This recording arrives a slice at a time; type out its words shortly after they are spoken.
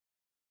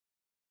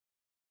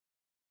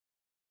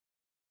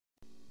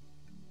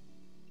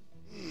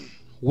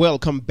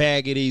Welcome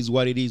back. It is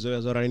what it is.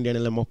 Maybe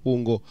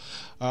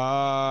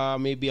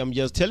I'm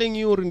just telling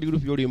you in the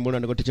group you're in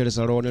and go to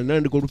Chesaron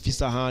and go to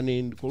Fisahani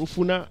and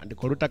Korufuna and the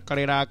Koruta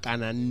Karerak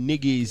and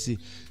Nigis.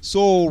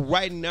 So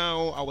right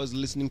now I was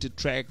listening to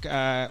track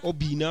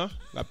Obinna,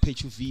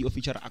 Pertu Vee of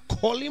feature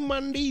Acolly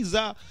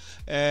Mandiza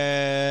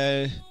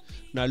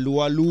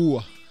Lua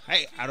Lua.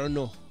 Hey, I don't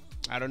know.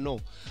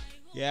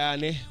 Yeah,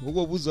 ne.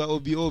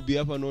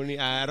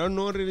 I don't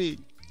know really.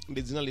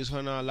 Ndizina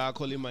liswana la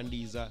Acolly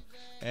Mandiza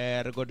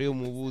rekode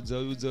umuvudza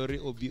uzori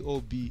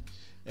obi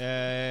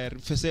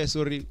fese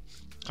sorry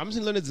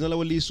kamsin lo ndizina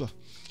lawo liswa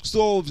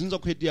so bzinza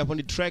kweti upon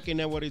the track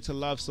and what it's a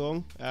love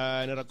song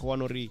nera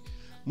kwano ri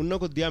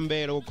munoko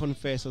diambera o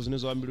confess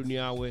zwinezo ambiluni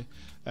yawe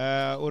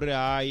uri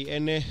hai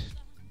ene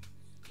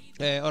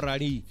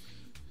orali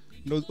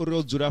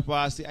ndo dzura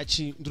pasi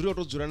achi ndiri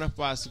rodzura na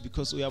pasi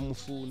because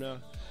uyamufuna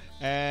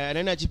and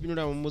then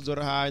achipinura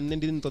mumuzora ha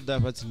ndiri ntoda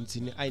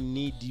patsini I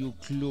need you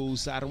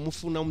close ari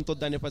mufuna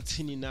umtoda ne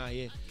patsini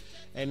naye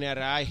ene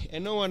rai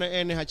ene wana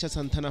ene hacha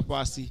santana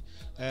pasi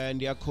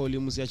ndi Acolly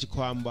musi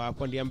achikwamba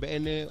apo ndiyambe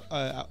ene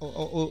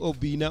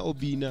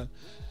Obinna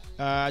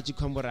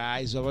achikwamba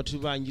rai zwa vathu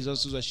vanji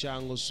zwa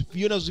shango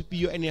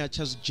zvipiyo ene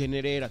hacha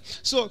generate.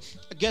 So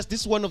I guess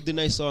this is one of the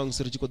nice songs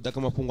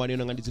richikodaka mapungwani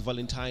yona nganditsi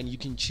Valentine. You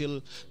can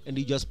chill and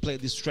you just play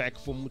this track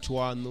for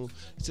Mutuano.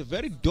 It's a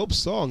very dope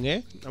song,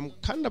 eh? I'm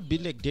kind of be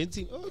like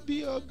dancing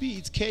obi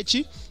it's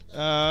catchy.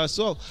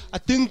 So I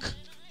think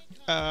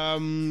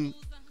I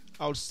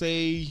would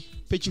say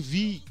Pertu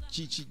Vee,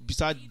 she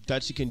besides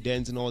that she can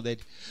dance and all that,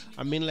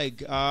 I mean like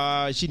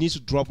she needs to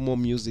drop more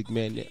music,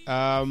 man.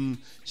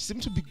 She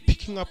seems to be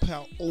picking up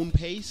her own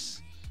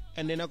pace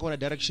and then I go in a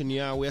direction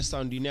here where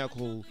sounding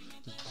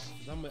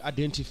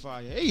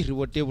identify hey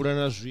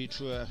whatever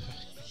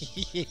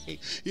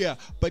yeah,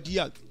 but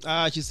yeah,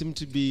 she seems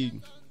to be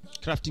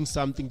crafting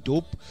something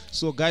dope.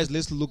 So guys,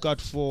 let's look out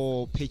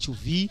for Pertu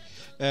Vee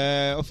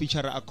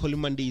feature Acolly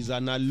Mandiza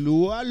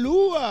Lua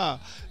Lua.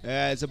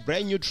 It's a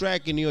brand new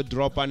track in your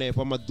drop on it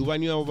from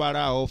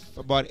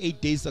about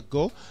 8 days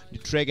ago. The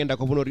track and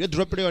the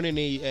drop on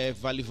a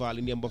Valley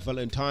in the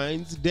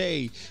Valentine's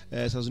Day.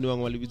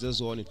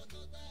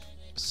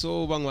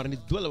 So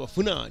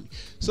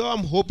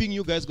I'm hoping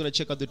you guys gonna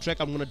check out the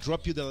track. I'm gonna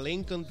drop you the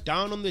link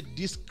down on the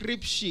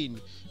description.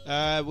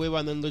 Where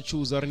one the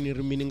choose or any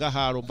remaining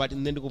haro, but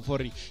in the go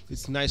for it.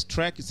 It's a nice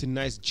track, it's a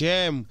nice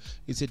jam,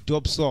 it's a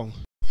dope song.